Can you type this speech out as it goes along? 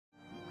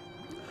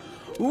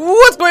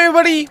What's going on,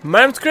 everybody?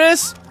 My name's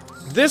Chris.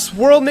 This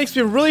world makes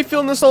me really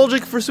feel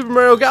nostalgic for Super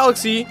Mario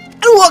Galaxy.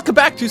 And welcome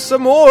back to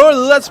some more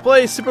Let's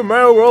Play Super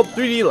Mario World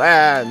 3D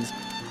Land.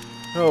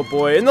 Oh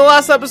boy, in the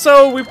last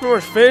episode, we pretty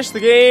much finished the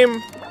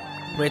game.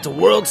 Made it to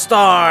World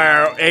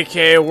Star,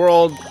 aka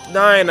World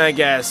 9, I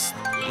guess.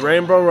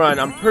 Rainbow Run.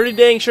 I'm pretty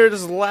dang sure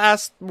this is the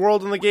last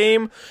world in the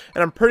game.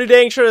 And I'm pretty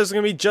dang sure this is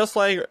going to be just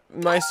like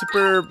my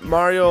Super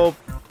Mario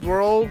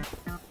World.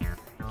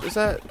 Is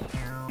that...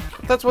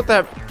 That's what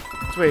that...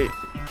 Wait.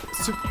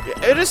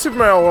 It is Super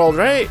Mario World,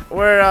 right?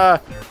 Where,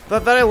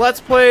 that I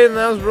Let's Play, and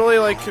that was really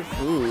like...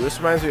 Ooh, this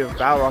reminds me of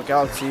Battle Rock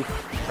Galaxy.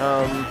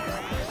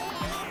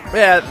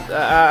 Yeah,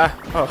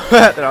 oh,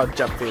 they're all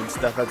jumping and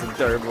stuff. That's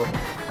adorable.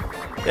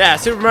 Yeah,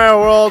 Super Mario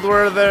World,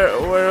 where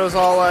it was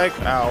all like...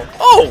 Ow.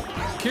 Oh!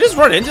 Can you just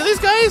run into these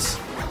guys?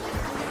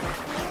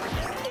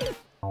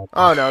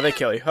 Oh no, they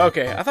kill you.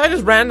 Okay, I thought I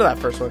just ran into that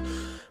first one.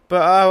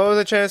 But, what was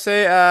I trying to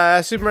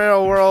say? Super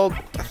Mario World,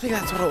 I think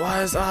that's what it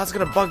was. Oh, it's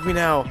gonna bug me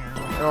now.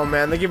 Oh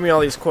man, they give me all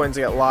these coins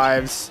to get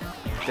lives.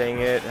 Dang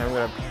it,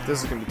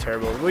 this is gonna be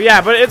terrible. Well,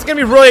 yeah, but it's gonna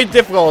be really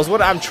difficult, is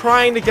what I'm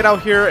trying to get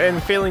out here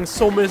and failing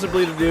so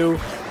miserably to do.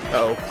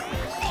 Uh-oh.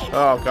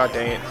 Oh, god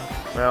dang it.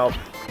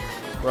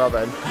 Well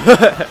then.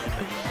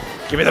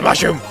 Give me the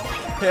mushroom!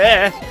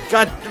 Yeah,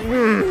 god,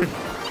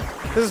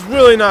 this is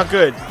really not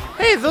good.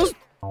 Hey, those...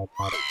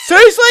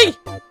 Seriously?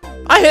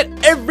 I hit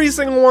every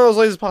single one of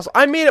those lasers possible.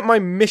 I made it my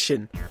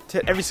mission to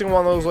hit every single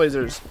one of those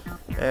lasers.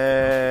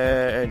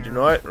 And you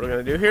know what we're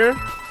gonna do here?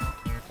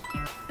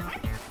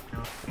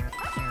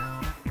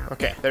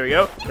 Okay, there we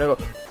go. Now go.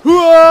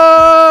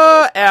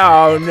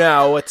 Oh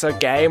no, it's a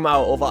game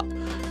over.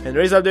 And the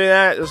reason I'm doing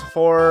that is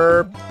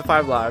for the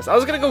 5 lives. I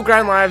was gonna go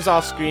grind lives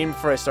off screen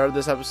before I started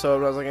this episode,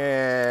 but I was like,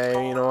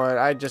 you know what?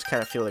 I just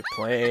kind of feel like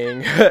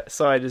playing,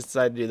 so I just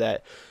decided to do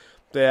that.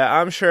 But yeah,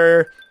 I'm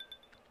sure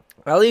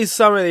at least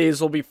some of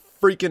these will be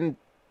freaking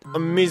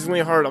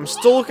amazingly hard. I'm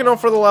still looking out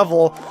for the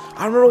level.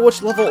 I don't remember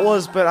which level it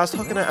was, but I was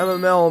talking to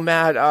MML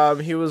Matt.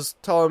 He was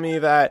telling me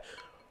that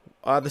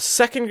the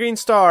second green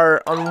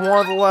star on one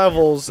of the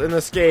levels in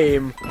this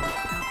game,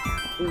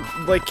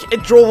 like,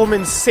 it drove him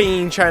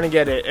insane trying to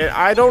get it. And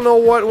I don't know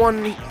what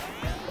one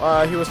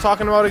he was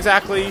talking about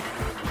exactly,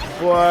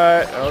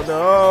 but oh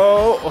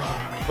no.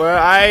 But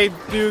I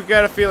do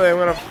get a feeling I'm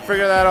gonna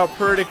figure that out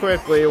pretty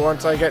quickly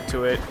once I get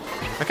to it.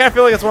 I kind of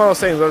feel like it's one of those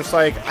things where it's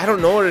like, I don't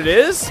know what it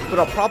is, but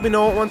I'll probably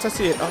know it once I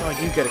see it. Oh, I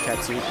do get a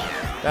cat suit.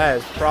 That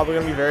is probably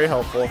going to be very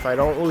helpful if I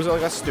don't lose it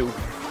like a stoop.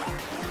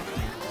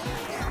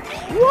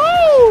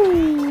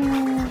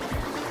 Woo!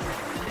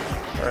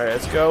 Alright,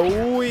 let's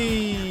go.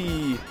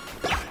 Wee!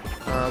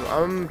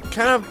 I'm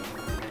kind of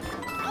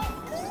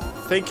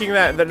thinking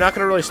that they're not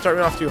going to really start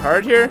me off too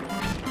hard here.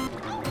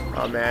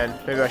 Oh man,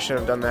 maybe I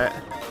shouldn't have done that.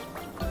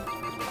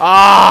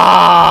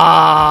 Ah!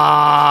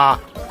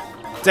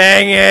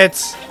 Dang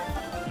it!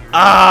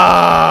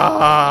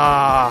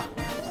 Ah!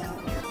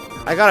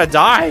 I gotta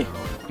die.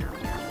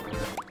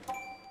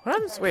 What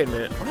happens? Wait a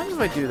minute. What happens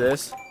if I do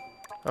this?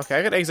 Okay,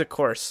 I gotta exit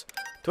course.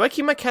 Do I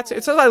keep my cat suit?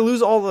 It says I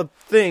lose all the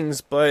things,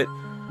 but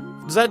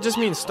does that just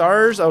mean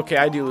stars? Okay,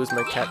 I do lose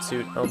my cat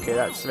suit. Okay,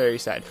 that's very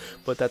sad,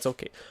 but that's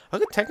okay. I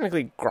could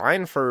technically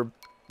grind for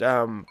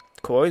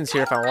coins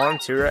here if I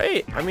wanted to,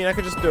 right? I mean, I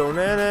could just do and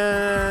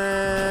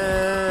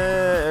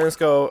let's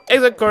go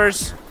exit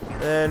course.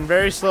 And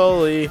very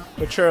slowly,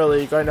 but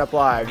surely, grind up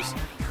lives.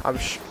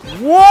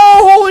 Whoa!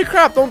 Holy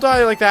crap! Don't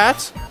die like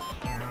that.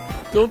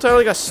 Don't die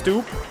like a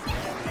stoop.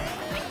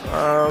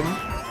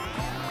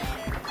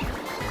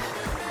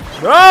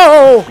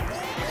 No!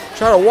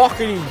 Try to walk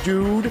in, you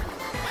dude.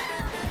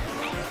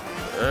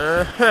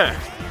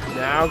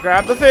 Now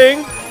grab the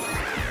thing.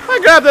 I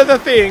grabbed the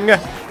thing.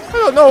 I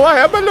don't know why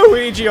I'm a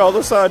Luigi all of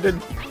a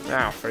sudden.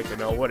 Ah, freaking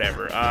no,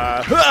 whatever.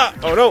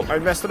 Oh no, I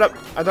messed it up.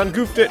 I done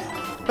goofed it.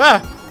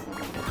 Ah!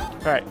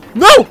 Alright.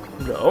 No!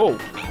 No!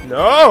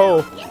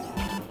 No!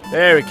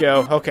 There we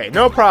go. Okay,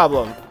 no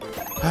problem.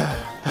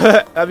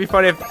 That'd be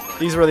funny if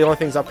these were the only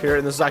things up here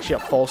and this is actually a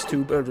false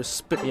tube. It would just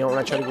spit me out when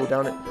I try to go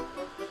down it.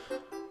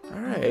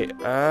 Alright,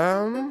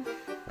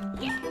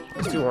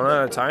 let's do one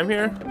at a time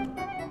here.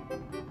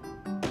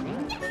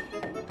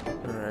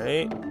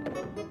 Alright.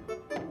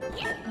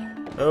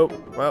 Oh,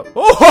 well.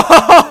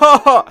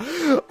 Oh!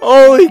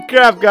 Holy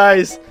crap,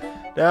 guys!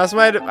 Now,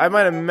 I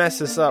might have messed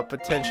this up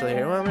potentially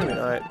here. Well, maybe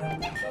not.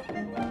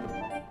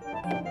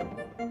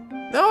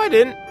 No, I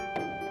didn't.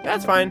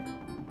 That's fine.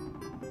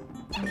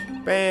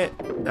 Bam.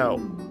 No.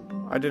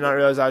 I did not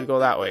realize I would go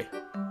that way.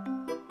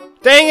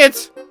 Dang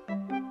it!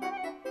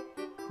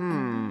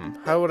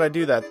 How would I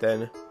do that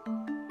then?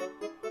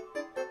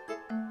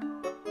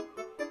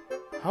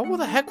 How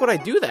the heck would I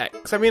do that?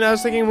 Because I mean, I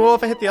was thinking, well,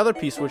 if I hit the other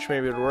piece, which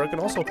maybe it would work. And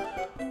also,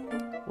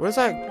 where's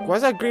that? Why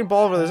is that green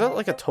ball over there? Is that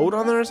like a toad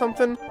on there or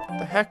something? What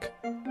the heck?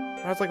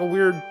 That's like a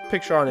weird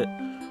picture on it.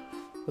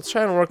 Let's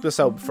try and work this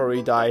out before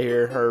we die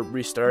here or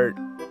restart.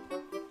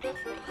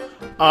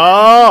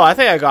 Oh, I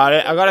think I got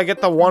it. I gotta get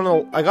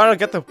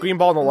the green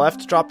ball on the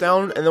left, drop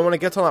down, and then when it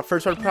gets on that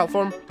first part of the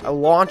platform, I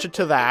launch it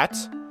to that,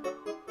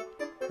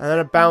 and then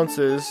it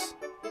bounces,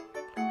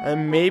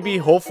 And maybe,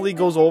 hopefully,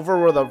 goes over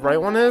where the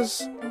right one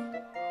is.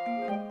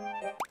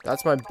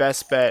 That's my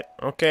best bet.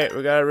 Okay,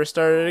 we gotta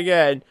restart it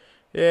again.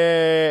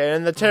 Yay!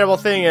 And the terrible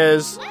thing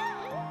is,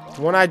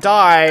 when I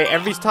die,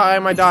 every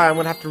time I die, I'm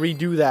gonna have to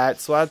redo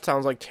that. So that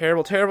sounds like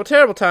terrible, terrible,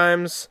 terrible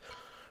times.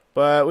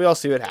 But we'll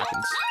see what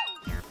happens.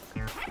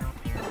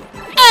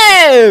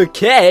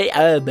 Okay,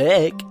 I'm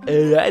back.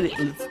 Alright.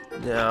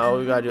 Now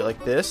we gotta do it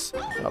like this.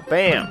 Oh,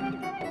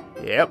 bam.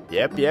 Yep.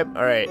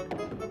 Alright.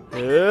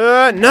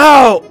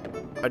 No!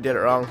 I did it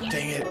wrong.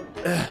 Dang it.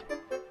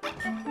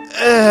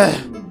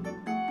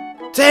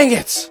 Dang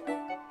it!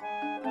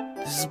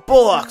 This is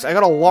bullocks. I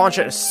gotta launch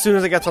it as soon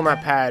as it gets on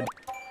that pad.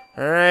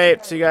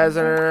 Alright, see you guys.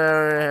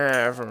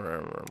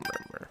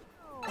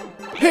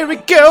 Here we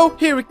go!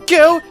 Here we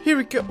go! Here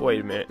we go!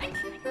 Wait a minute.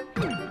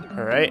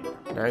 Alright,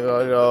 now I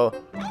gotta go.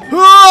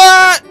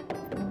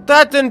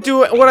 That didn't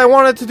do what I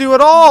wanted to do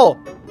at all!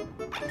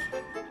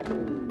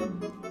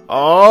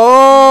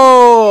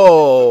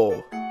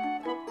 Oh!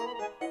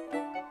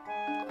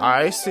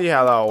 I see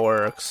how that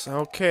works.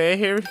 Okay,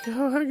 here we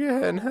go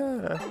again,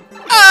 huh?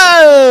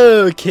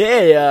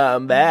 Okay,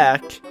 I'm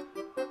back.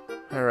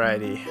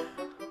 Alrighty.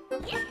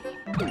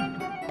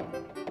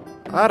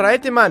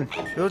 Alrighty, man.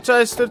 We'll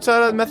try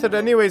that method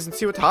anyways and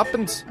see what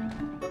happens.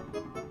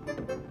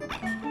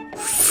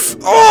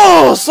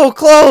 Oh, so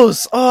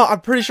close! Oh, I'm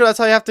pretty sure that's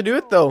how you have to do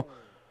it, though.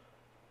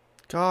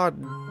 God,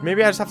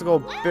 maybe I just have to go a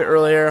bit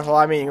earlier. Well,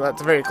 I mean,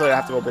 that's very clear I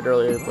have to go a bit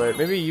earlier, but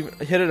maybe you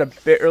hit it a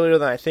bit earlier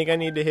than I think I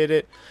need to hit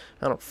it.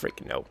 I don't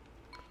freaking know.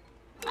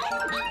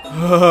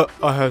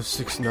 I have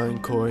 69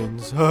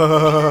 coins.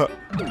 Alright.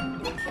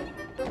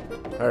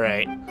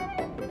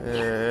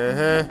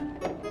 Yeah.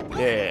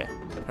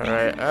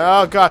 Alright.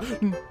 Oh, God.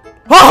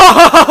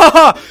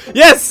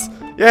 Yes!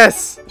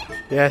 Yes!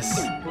 Yes.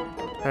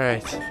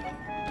 Alright.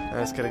 I'm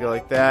just gonna go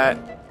like that.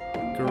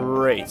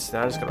 Great.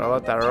 Now I'm just gonna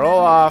let that roll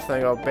off. Then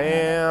I go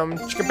bam.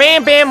 Chicka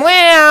bam bam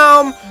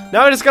lamb!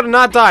 Now I just gotta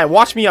not die.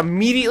 Watch me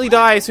immediately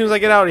die as soon as I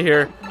get out of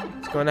here.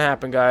 It's going to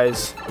happen,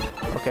 guys.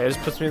 Okay, it just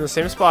puts me in the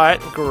same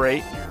spot.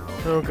 Great.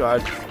 Oh,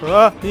 God.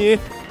 Yeah.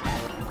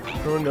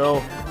 Oh,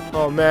 no.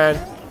 Oh, man.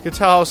 You can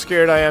tell how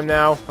scared I am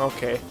now.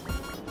 Okay.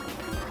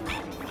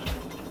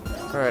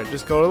 Alright,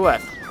 just go to the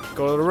left.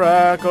 Go to the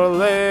right, go to the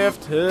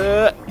left.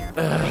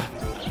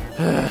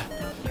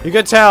 You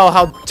can tell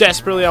how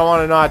desperately I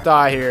want to not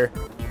die here.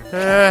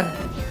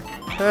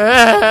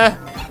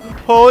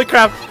 Holy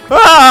crap.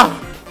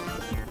 Ah!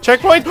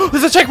 Checkpoint?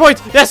 There's a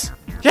checkpoint! Yes!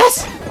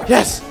 Yes!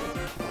 Yes!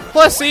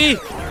 Plessy!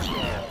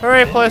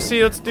 Alright,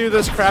 Plessy, let's do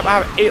this crap.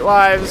 I have 8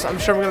 lives. I'm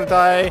sure I'm gonna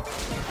die.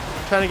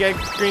 Trying to get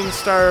green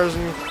stars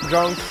and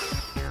junk.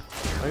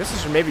 I guess I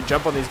should maybe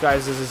jump on these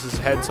guys'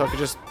 head so I could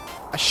just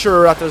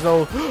assure that there's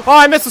no... Oh,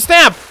 I missed the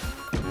stamp!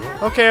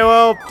 Okay,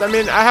 well, I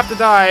mean, I have to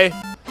die.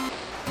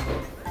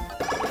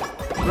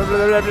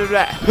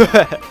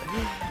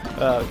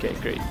 Okay,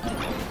 great.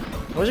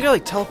 Why's it gotta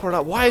like teleport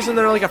out? Why isn't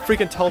there like a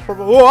freaking teleport?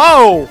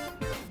 Whoa!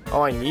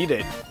 Oh, I need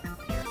it.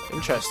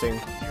 Interesting.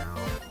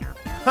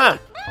 Huh.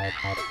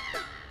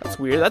 That's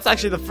weird. That's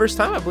actually the first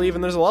time I believe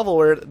and there's a level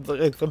where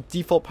the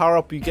default power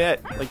up you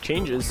get like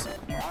changes.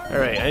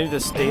 Alright, I need to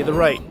stay to the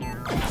right.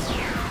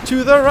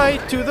 To the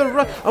right, to the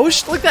right. I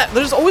wish like that.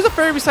 There's always a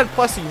fairy beside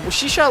Plessy. Well,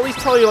 she should at least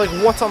tell you like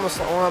what's on the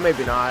slot. Well,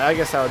 maybe not. I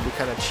guess that would be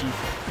kind of cheap.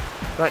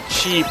 Not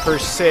cheap per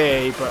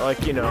se, but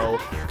like, you know,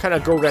 kind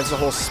of go against the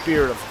whole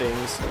spirit of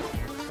things.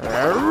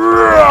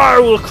 I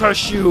will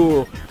crush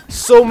you.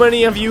 So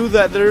many of you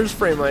that there's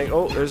frame like,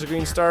 oh, there's a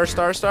green star,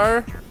 star,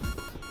 star.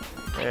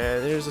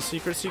 And there's a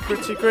secret,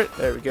 secret, secret.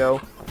 There we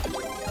go.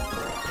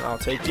 I'll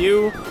take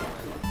you.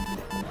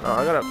 Oh,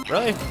 I gotta,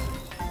 really?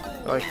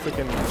 Like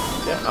freaking,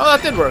 yeah. Oh,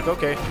 that did work,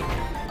 okay.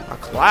 A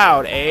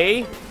cloud,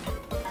 eh?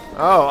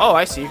 Oh,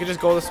 I see. You can just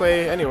go this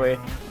way anyway.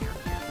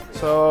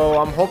 So,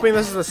 I'm hoping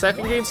this is the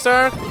second green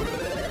star.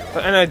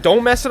 And I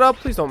don't mess it up.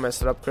 Please don't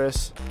mess it up,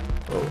 Chris.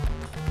 Oh.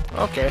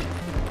 Okay.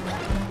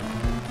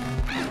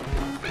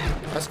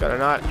 That's gotta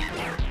not.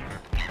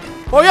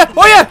 Oh yeah!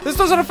 Oh yeah! This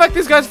doesn't affect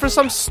these guys for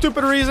some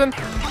stupid reason.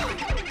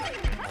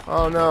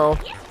 Oh no.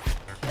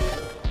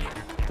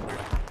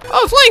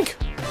 Oh, it's Link!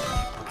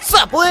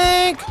 Sup,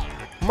 Link?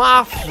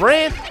 My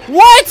friend.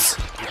 What?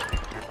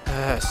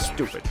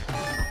 Stupid.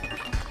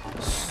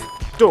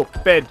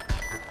 Stupid.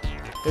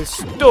 It's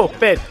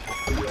stupid.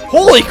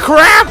 Holy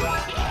crap!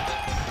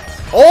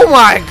 Oh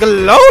my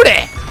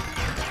glory!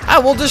 I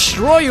will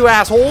destroy you,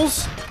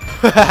 assholes!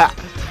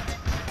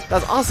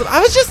 That's awesome. I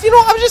was just,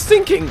 I was just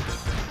thinking,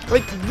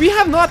 like, we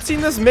have not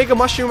seen this Mega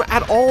Mushroom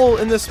at all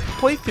in this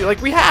playthrough.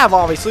 Like, we have,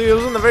 obviously. It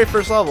was in the very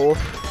first level.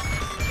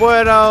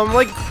 But,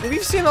 like,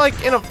 we've seen it, like,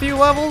 in a few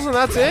levels, and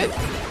that's it.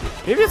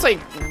 Maybe it's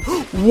like,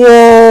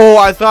 whoa!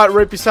 I thought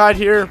right beside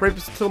here, right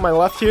to my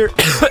left here.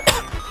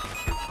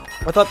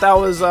 I thought that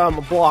was a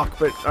block,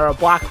 but or a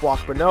black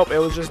block, but nope, it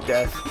was just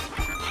death.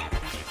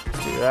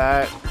 Let's do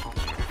that.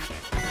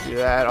 Do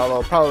that,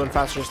 although probably went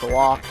faster just to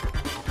walk.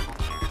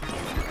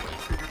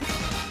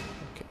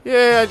 Okay.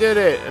 Yeah, I did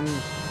it, and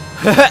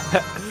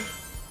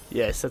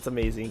yes, that's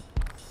amazing.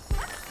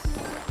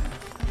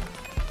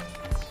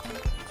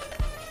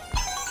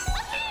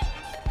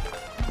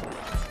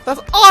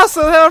 That's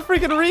awesome! They have a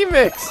freaking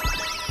remix!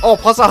 Oh,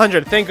 plus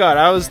 100. Thank God.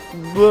 I was a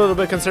little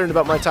bit concerned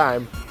about my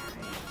time.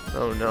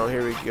 Oh no,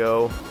 here we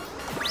go.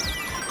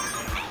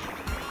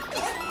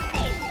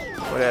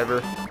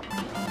 Whatever.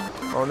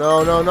 Oh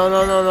no, no, no,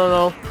 no, no, no,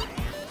 no.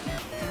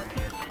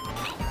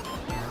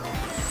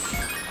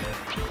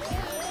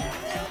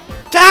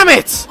 Damn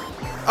it!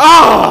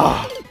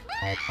 Oh!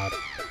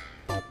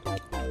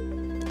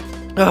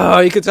 Oh,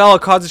 you can tell how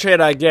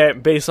concentrated I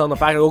get based on the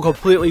fact I go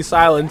completely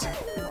silent.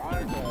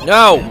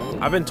 No!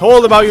 I've been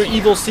told about your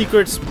evil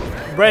secrets,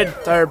 red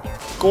or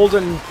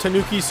golden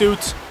tanuki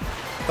suits.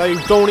 That you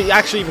don't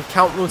actually even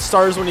count those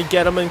stars when you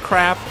get them and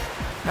crap.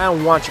 I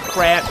don't want your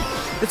crap.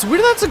 It's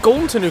weird that's a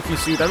golden tanuki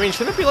suit. I mean,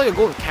 shouldn't it be like a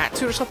golden cat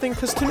suit or something?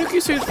 Because tanuki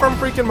suit's from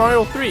freaking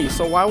Mario 3,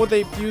 so why would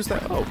they use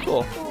that? Oh,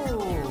 cool.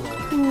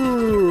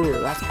 Ooh,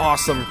 that's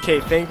awesome.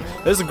 Okay,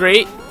 this is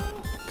great.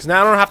 Because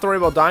now I don't have to worry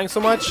about dying so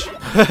much.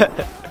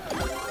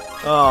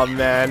 Oh,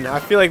 man. I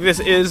feel like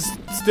this is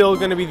still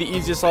going to be the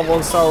easiest level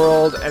in Star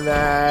World, and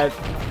that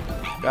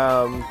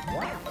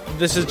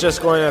this is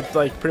just going to,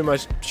 like, pretty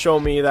much show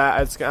me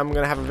that I'm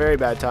going to have a very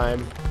bad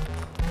time.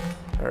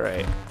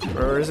 Alright.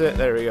 Where is it?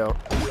 There we go.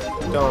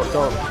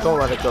 Don't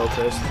let it go,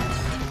 Chris.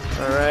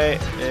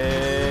 Alright,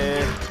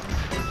 and...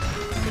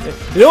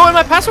 You know what,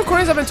 my past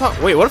recordings I've been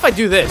talking... Wait, what if I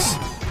do this?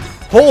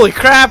 Holy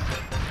crap!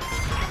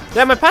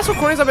 Yeah, my past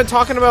recordings I've been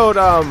talking about,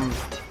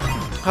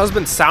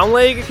 husband sound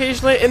lag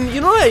occasionally, and you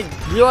know what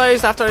I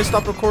realized after I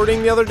stopped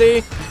recording the other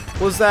day?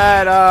 Was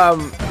that,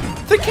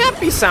 there can't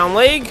be sound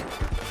lag,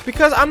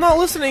 because I'm not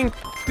listening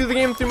to the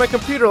game through my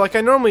computer like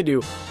I normally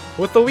do.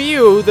 With the Wii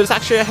U, there's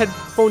actually a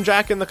headphone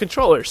jack in the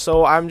controller,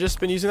 so I've just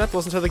been using that to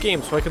listen to the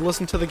game, so I can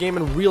listen to the game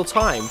in real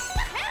time,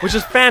 which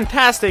is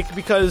fantastic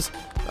because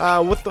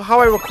with how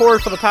I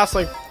record for the past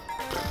like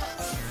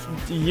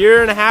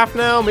year and a half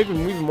now, maybe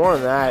even more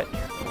than that.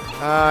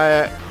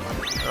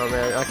 Oh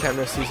man, I can't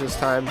miss these this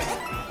time.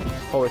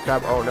 Holy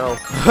crap! Oh no!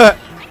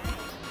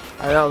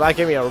 I know that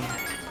gave me a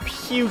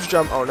huge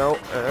jump. Oh no!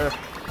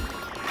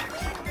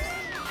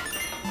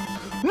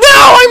 No,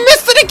 I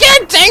missed it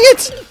again! Dang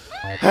it!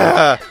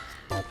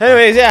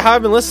 Anyways, yeah, how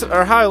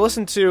I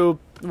listen to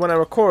when I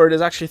record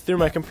is actually through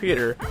my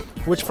computer,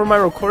 which for my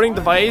recording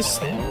device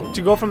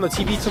to go from the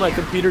TV to my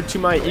computer to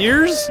my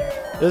ears,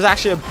 there's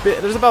actually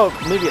there's about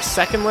maybe a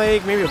second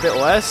lag, maybe a bit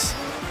less,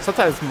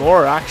 sometimes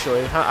more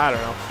actually. I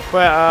don't know,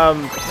 but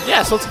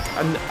yeah, so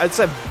it's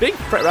a big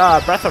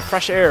breath of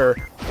fresh air.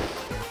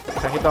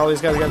 I hit all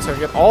these guys again so I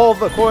can get all of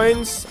the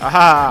coins.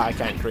 Aha! I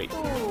can't. Great.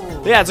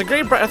 Yeah, it's a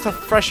great breath of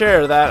fresh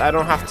air that I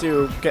don't have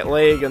to get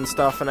lag and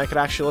stuff, and I could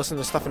actually listen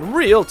to stuff in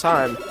real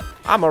time.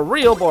 I'm a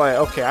real boy.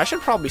 Okay, I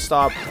should probably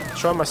stop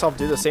showing myself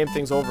do the same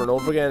things over and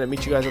over again and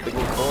meet you guys at the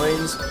good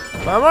coins.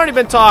 But I've already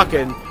been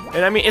talking,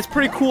 and I mean, it's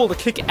pretty cool to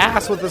kick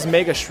ass with this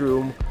Mega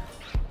Shroom.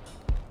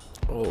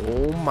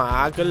 Oh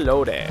my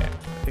god. I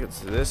think it's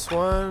this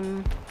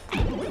one.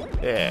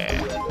 Yeah.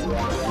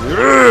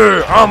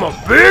 Yeah, I'm a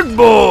big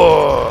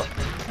boy.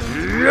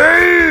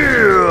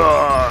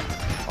 Yeah.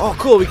 Oh,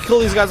 cool. We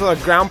kill these guys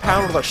with a ground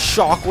pound with our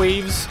shock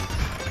waves.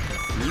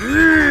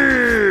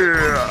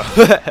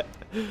 Yeah.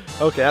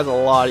 Okay, that's a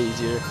lot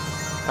easier.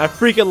 I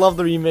freaking love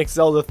the remix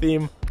Zelda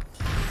theme.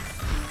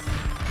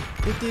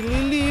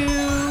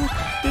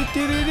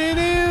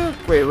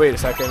 Wait a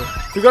second.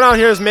 If we go down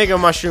here, there's Mega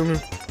Mushroom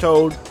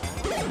Toad.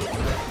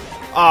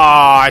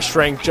 Ah, I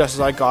shrank just as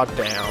I got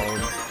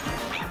down.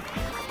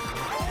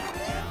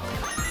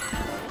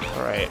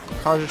 Alright,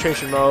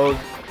 concentration mode.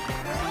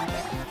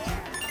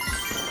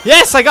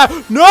 Yes, I got.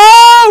 No!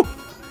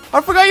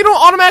 I forgot you don't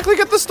automatically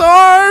get the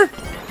star.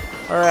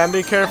 Alright, I'm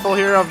being careful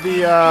here of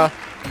the,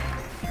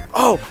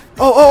 Oh,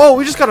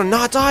 we just gotta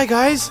not die,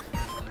 guys.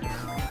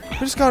 We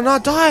just gotta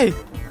not die.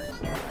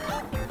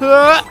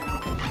 No,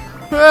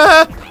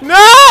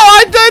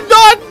 I did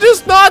not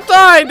just not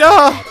die.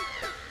 No.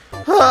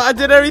 I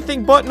did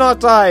everything but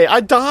not die.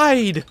 I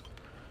died.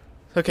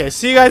 Okay,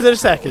 see you guys in a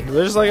second.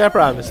 Just like I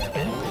promised.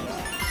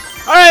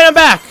 Alright, I'm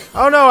back.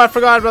 Oh no, I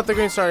forgot about the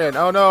green star again.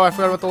 Oh no, I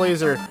forgot about the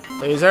laser.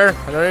 Laser,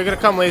 I know you're gonna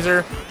come,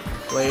 laser.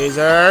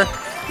 Laser.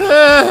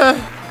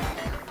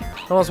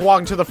 I almost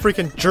walked into the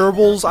freaking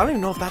gerbils. I don't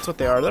even know if that's what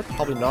they are. They're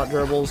probably not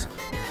gerbils,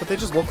 but they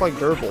just look like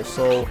gerbils,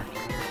 so.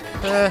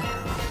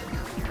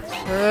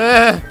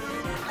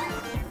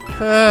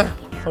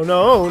 Oh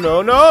no,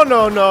 no, no,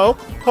 no, no.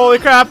 Holy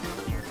crap.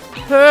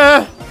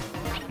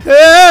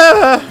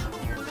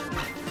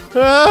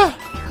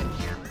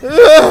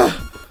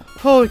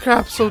 Holy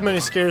crap, so many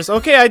scares.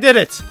 Okay, I did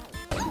it.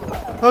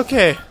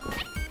 Okay. I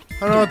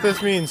don't know what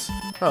this means.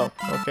 Oh,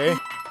 okay.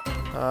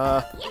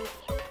 I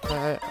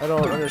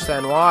don't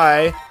understand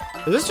why.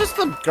 Is this just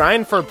the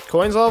grind for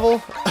coins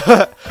level?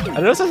 I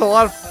noticed there's a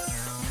lot of...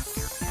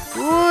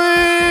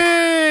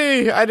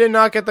 Whee! I did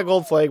not get the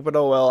gold flag, but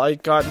oh well. I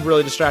got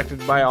really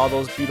distracted by all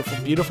those beautiful,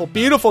 beautiful,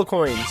 beautiful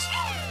coins.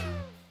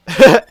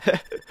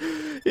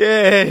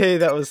 Yay,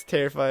 that was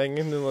terrifying.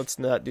 And then let's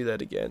not do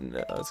that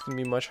again. It's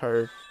gonna be much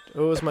harder.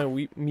 Oh, is my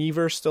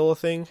Meaver still a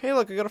thing? Hey,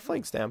 look, I got a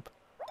flag stamp.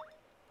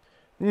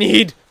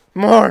 Need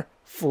more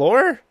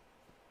floor?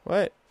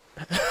 What?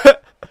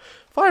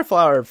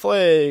 Fireflower,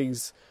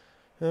 flags.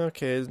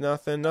 Okay, there's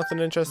nothing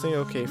interesting.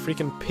 Okay,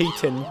 freaking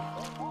Peyton.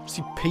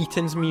 See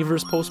Peyton's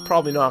Miiverse post?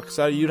 Probably not,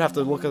 because you'd have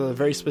to look at a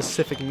very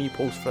specific me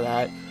post for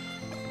that.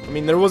 I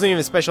mean, there wasn't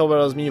even special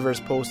about his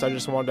Miiverse post. I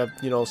just wanted to,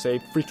 you know, say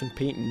freaking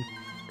Peyton.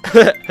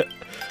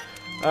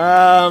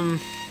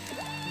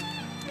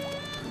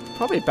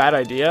 Probably a bad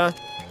idea.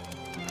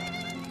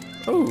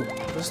 Oh,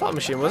 the slot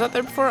machine. Was that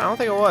there before? I don't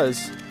think it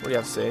was. What do you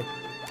have to say?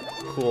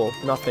 Cool.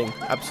 Nothing.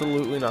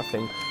 Absolutely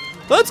nothing.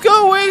 Let's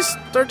go waste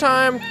our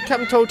time.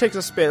 Captain Toad takes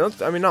a spin.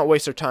 I mean, not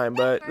waste our time,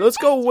 but let's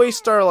go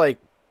waste our, like,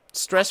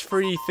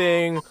 stress-free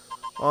thing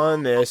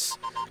on this.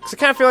 Because I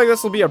kind of feel like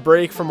this will be a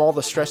break from all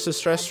the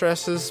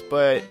stresses,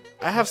 but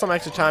I have some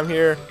extra time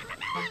here,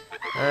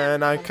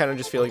 and I kind of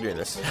just feel like doing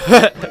this.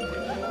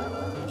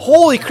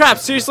 Holy crap,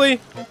 seriously?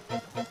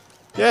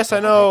 Yes, I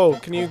know.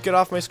 Can you get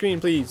off my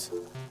screen, please?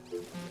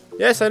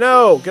 Yes, I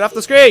know. Get off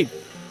the screen.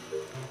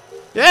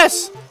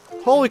 Yes!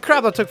 Holy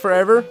crap, that took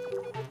forever.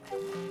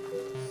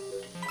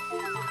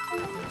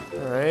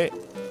 Alright.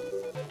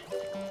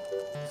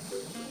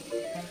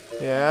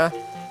 Yeah.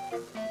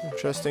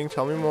 Interesting.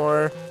 Tell me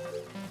more.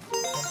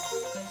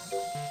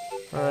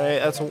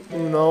 Alright, that's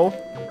Uno.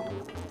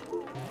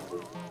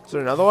 Is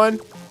there another one?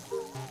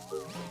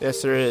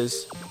 Yes, there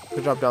is.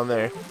 Good job down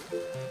there.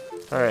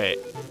 Alright.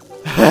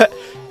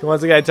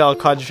 Once again, tell how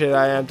concentrated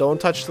I am. Don't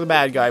touch the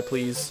bad guy,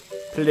 please.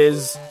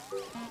 Please.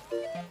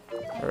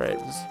 Alright,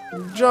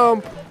 just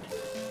jump.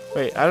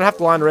 Wait, I don't have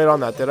to land right on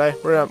that, did I?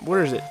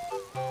 Where is it?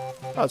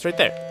 Oh, it's right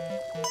there.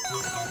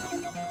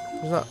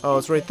 Oh,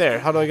 it's right there.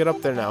 How do I get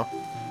up there now?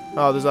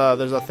 Oh, there's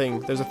a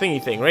thing. There's a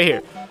thingy thing right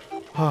here.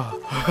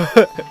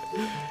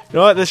 You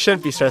know what? This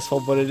shouldn't be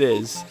stressful, but it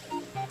is.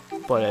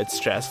 But it's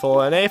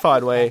stressful in a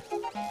fun way.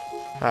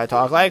 I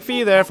talk like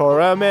Fee there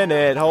for a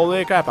minute.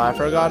 Holy crap, I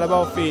forgot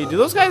about Fee. Do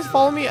those guys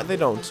follow me? They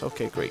don't.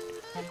 Okay, great.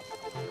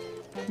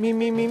 Me,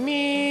 me, me,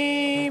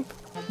 me.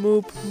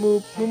 Moop,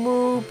 moop, moop,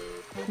 moop.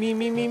 Me,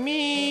 me, me,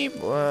 me.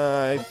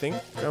 I think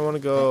I want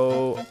to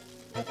go...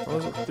 Oh,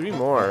 there's 3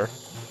 more.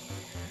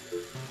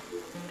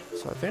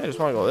 So I think I just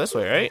want to go this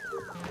way, right?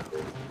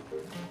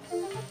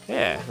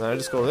 Yeah, then I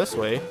just go this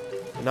way.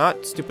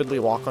 Not stupidly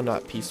walk on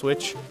that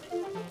P-switch.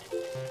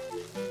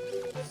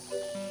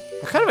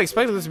 I kind of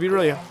expected this to be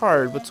really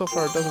hard, but so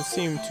far it doesn't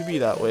seem to be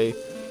that way.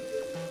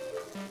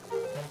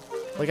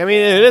 Like, I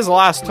mean, it is the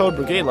last Toad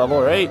Brigade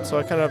level, right? So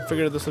I kind of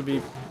figured this would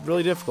be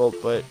really difficult,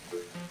 but...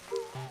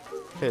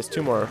 Okay, there's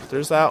 2 more.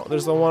 There's that.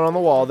 There's the one on the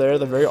wall there.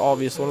 The very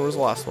obvious one was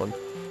the last one.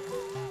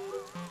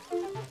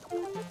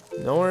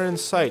 Nowhere in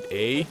sight,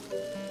 eh?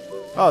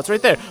 Oh, it's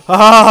right there. Ha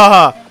ha ha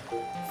ha!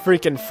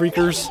 Freaking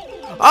freakers.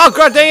 Oh,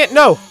 god dang it,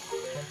 no!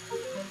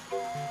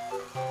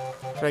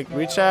 Can I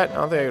reach that? I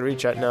don't think I can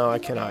reach that. No, I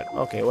cannot.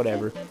 Okay,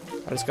 whatever.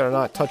 I just gotta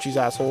not touch these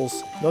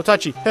assholes. No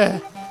touchy.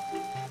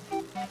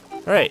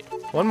 Alright,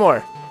 1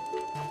 more.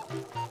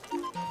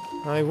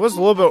 I was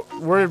a little bit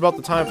worried about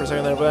the time for a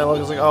second there, but then I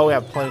was like, oh, we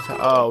have plenty of time.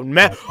 Oh,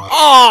 man.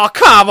 Oh,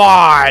 come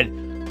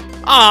on!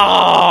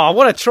 Oh,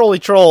 what a trolly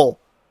troll.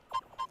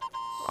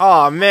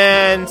 Oh,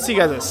 man. See you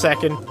guys in a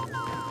second.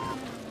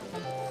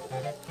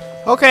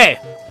 Okay.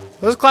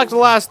 Let's collect the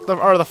last,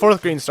 or the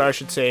 4th green star, I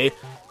should say.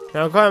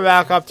 Now, I'm coming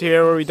back up to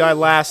here where we died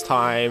last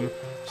time.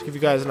 Just give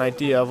you guys an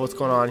idea of what's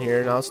going on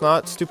here. Now, let's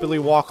not stupidly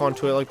walk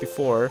onto it like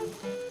before.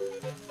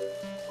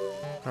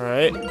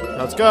 Alright,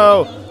 let's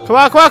go. Come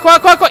on, come on, come on,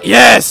 come on, come on.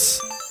 Yes!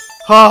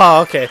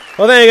 Oh, okay.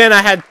 Well, then again,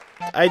 I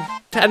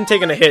hadn't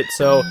taken a hit,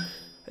 so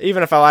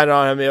even if I landed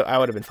on him, I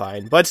would have been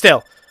fine. But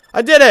still,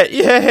 I did it!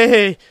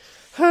 Yay!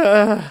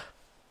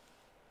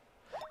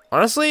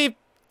 Honestly,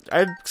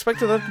 I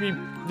expected that to be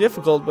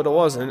difficult, but it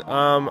wasn't.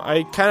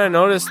 I kind of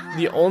noticed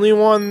there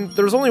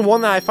was only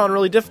one that I found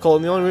really difficult,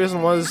 and the only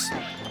reason was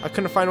I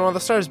couldn't find one of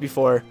the stars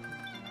before.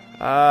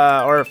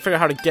 Or figure out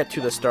how to get to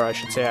the star, I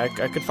should say. I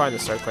could find the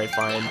star quite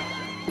fine.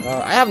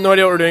 I have no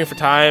idea what we're doing for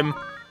time.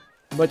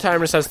 My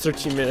timer says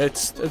 13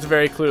 minutes. It's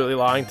very clearly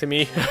lying to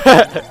me.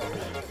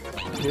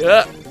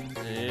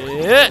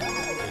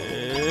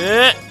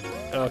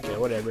 Okay,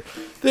 whatever.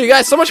 Thank you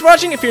guys so much for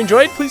watching. If you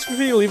enjoyed, please feel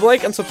free to leave a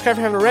like and subscribe if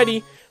you haven't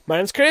already. My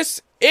name's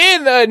Chris.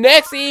 In the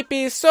next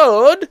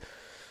episode,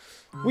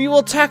 we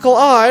will tackle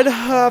Odd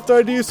after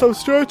I do some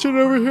stretching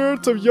over here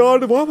and some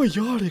yawning. Why am I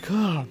yawning?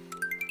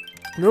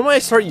 Normally I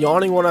start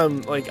yawning when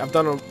I've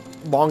done a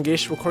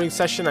longish recording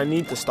session. I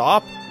need to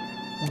stop.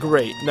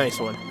 Great, nice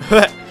one.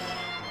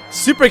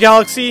 Super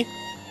Galaxy.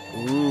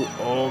 Ooh,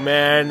 oh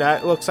man,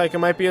 that looks like it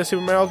might be a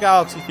Super Mario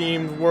Galaxy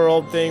themed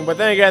world thing. But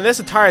then again, this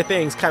entire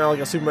thing's kind of like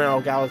a Super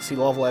Mario Galaxy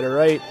love letter,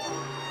 right?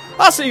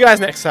 I'll see you guys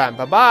next time.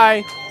 Bye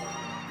bye.